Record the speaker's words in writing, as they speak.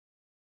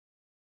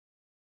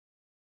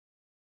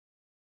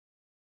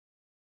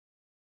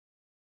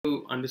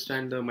to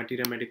understand the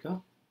materia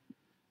medica.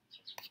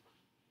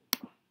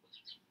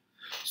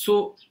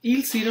 So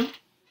eel serum,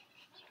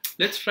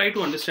 let's try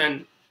to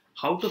understand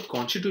how the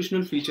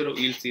constitutional feature of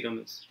eel serum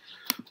is.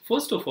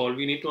 First of all,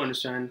 we need to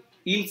understand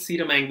eel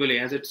serum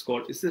anguillae, as it's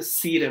called, is a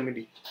sea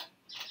remedy.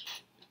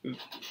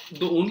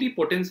 The only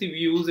potency we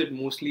use it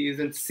mostly is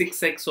in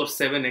 6x or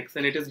 7x,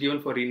 and it is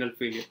given for renal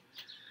failure.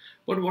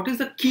 But what is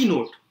the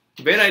keynote?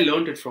 Where I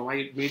learned it from?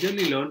 I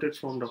majorly learned it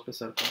from Dr.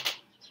 Sarkar.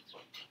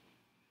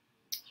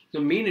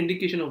 The main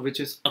indication of which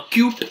is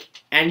acute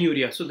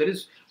anuria. So there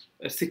is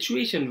a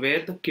situation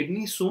where the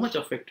kidney is so much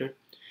affected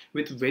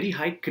with very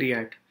high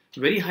creat,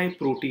 very high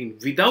protein,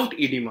 without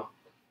edema,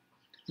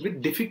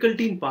 with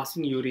difficulty in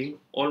passing urine,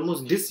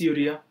 almost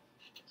dysuria,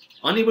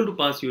 unable to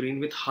pass urine,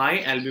 with high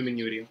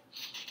albuminuria.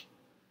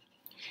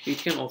 It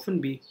can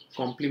often be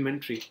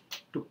complementary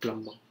to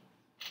plumbum.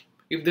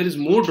 If there is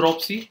more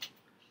dropsy,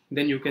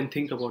 then you can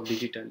think about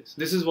digitalis.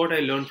 This is what I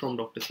learned from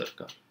Dr.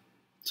 Sarkar.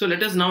 So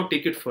let us now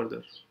take it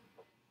further.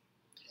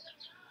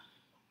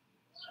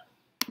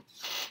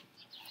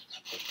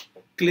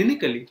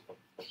 Clinically,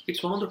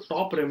 it's one of the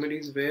top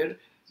remedies where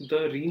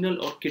the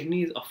renal or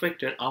kidney is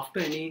affected after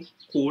any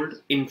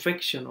cold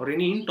infection or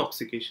any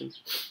intoxication,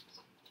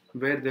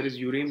 where there is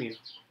uremia,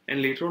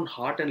 and later on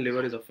heart and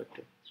liver is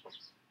affected.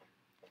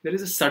 There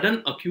is a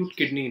sudden acute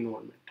kidney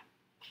involvement.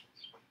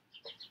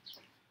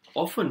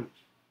 Often,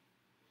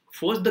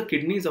 first the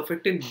kidney is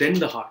affected, then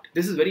the heart.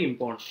 This is very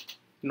important,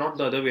 not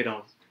the other way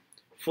around.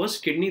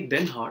 First kidney,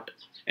 then heart,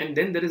 and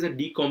then there is a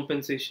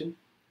decompensation,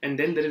 and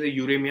then there is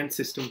a uremia and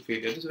system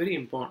failure. This is very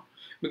important,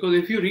 because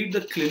if you read the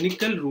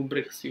clinical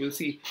rubrics, you will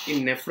see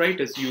in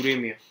nephritis,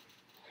 uremia,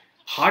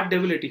 heart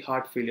debility,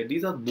 heart failure.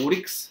 These are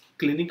Borik's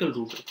clinical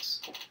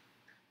rubrics.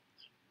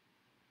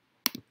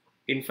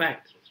 In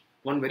fact,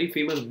 one very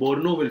famous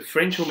Bournonville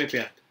French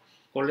homeopath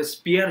called as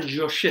Pierre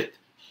Jochette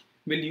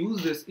will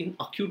use this in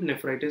acute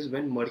nephritis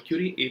when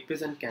mercury,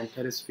 apis and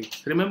cantharis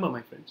fails. Remember,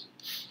 my friends.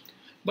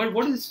 But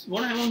what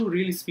I want to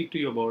really speak to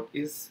you about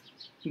is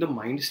the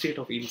mind state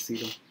of eel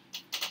serum.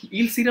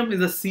 Eel serum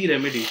is a sea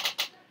remedy,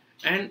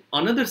 and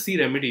another sea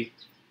remedy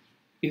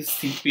is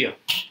sepia.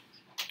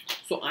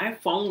 So I have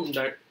found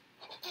that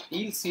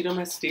eel serum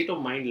has state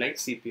of mind like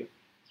sepia.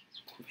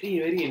 Very,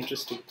 very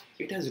interesting.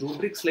 It has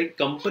rubrics like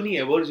company,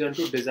 aversion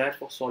to desire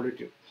for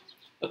solitude,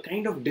 a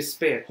kind of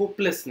despair,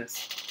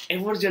 hopelessness,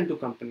 aversion to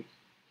company,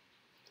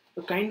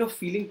 a kind of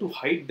feeling to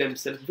hide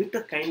themselves with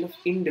a kind of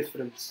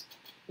indifference,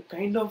 a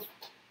kind of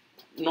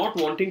not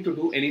wanting to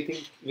do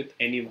anything with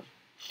anyone.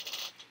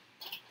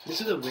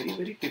 This is a very,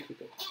 very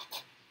typical.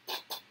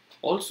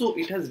 Also,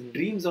 it has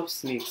dreams of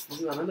snakes. This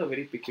is another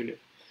very peculiar.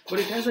 But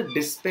it has a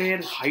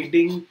despair,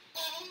 hiding,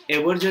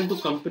 aversion to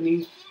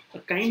company, a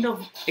kind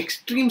of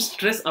extreme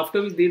stress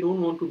after which they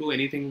don't want to do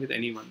anything with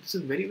anyone. This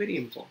is very, very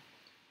important.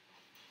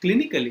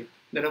 Clinically,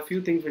 there are a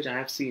few things which I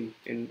have seen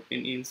in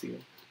eel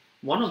serum.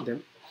 One of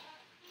them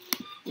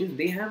is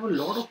they have a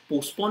lot of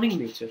postponing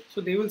nature.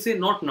 So they will say,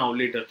 not now,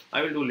 later,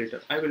 I will do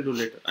later, I will do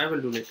later, I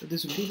will do later.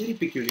 This is very, very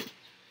peculiar.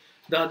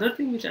 The other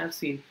thing which I have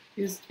seen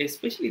is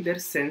especially their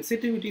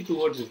sensitivity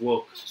towards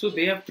work. So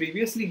they have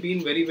previously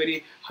been very,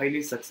 very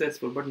highly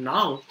successful, but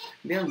now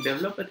they have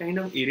developed a kind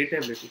of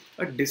irritability,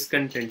 a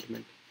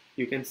discontentment.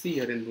 You can see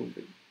here in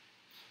Rumbin.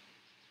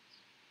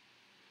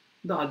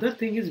 The other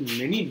thing is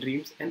many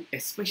dreams, and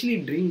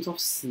especially dreams of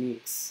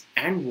snakes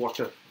and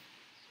water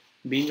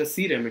being a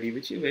sea remedy,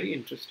 which is very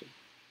interesting.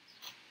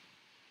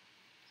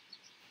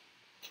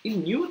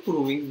 In newer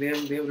provings,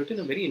 they have written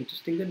a very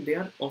interesting that they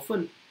are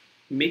often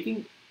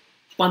making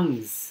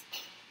puns,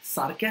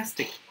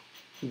 sarcastic,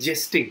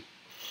 jesting,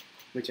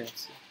 which I have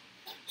seen.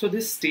 So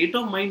this state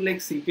of mind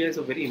like sepia is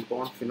a very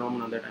important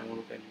phenomenon that I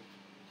want to tell you.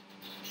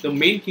 The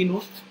main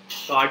keynote,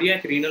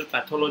 cardiac renal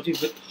pathology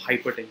with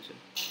hypertension.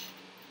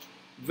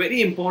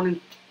 Very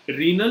important,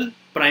 renal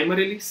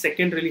primarily,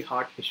 secondarily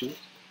heart issues.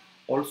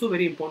 Also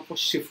very important for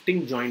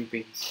shifting joint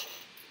pains.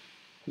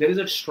 There is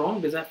a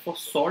strong desire for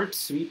salt,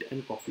 sweet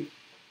and coffee.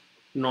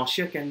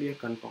 Nausea can be a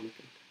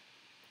concomitant.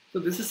 So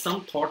this is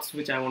some thoughts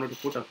which I wanted to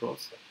put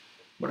across.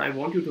 But I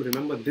want you to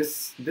remember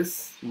this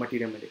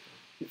materia medica.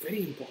 It's very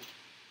important.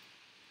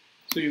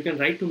 So you can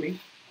write to me,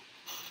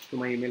 to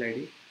my email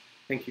ID.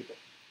 Thank you.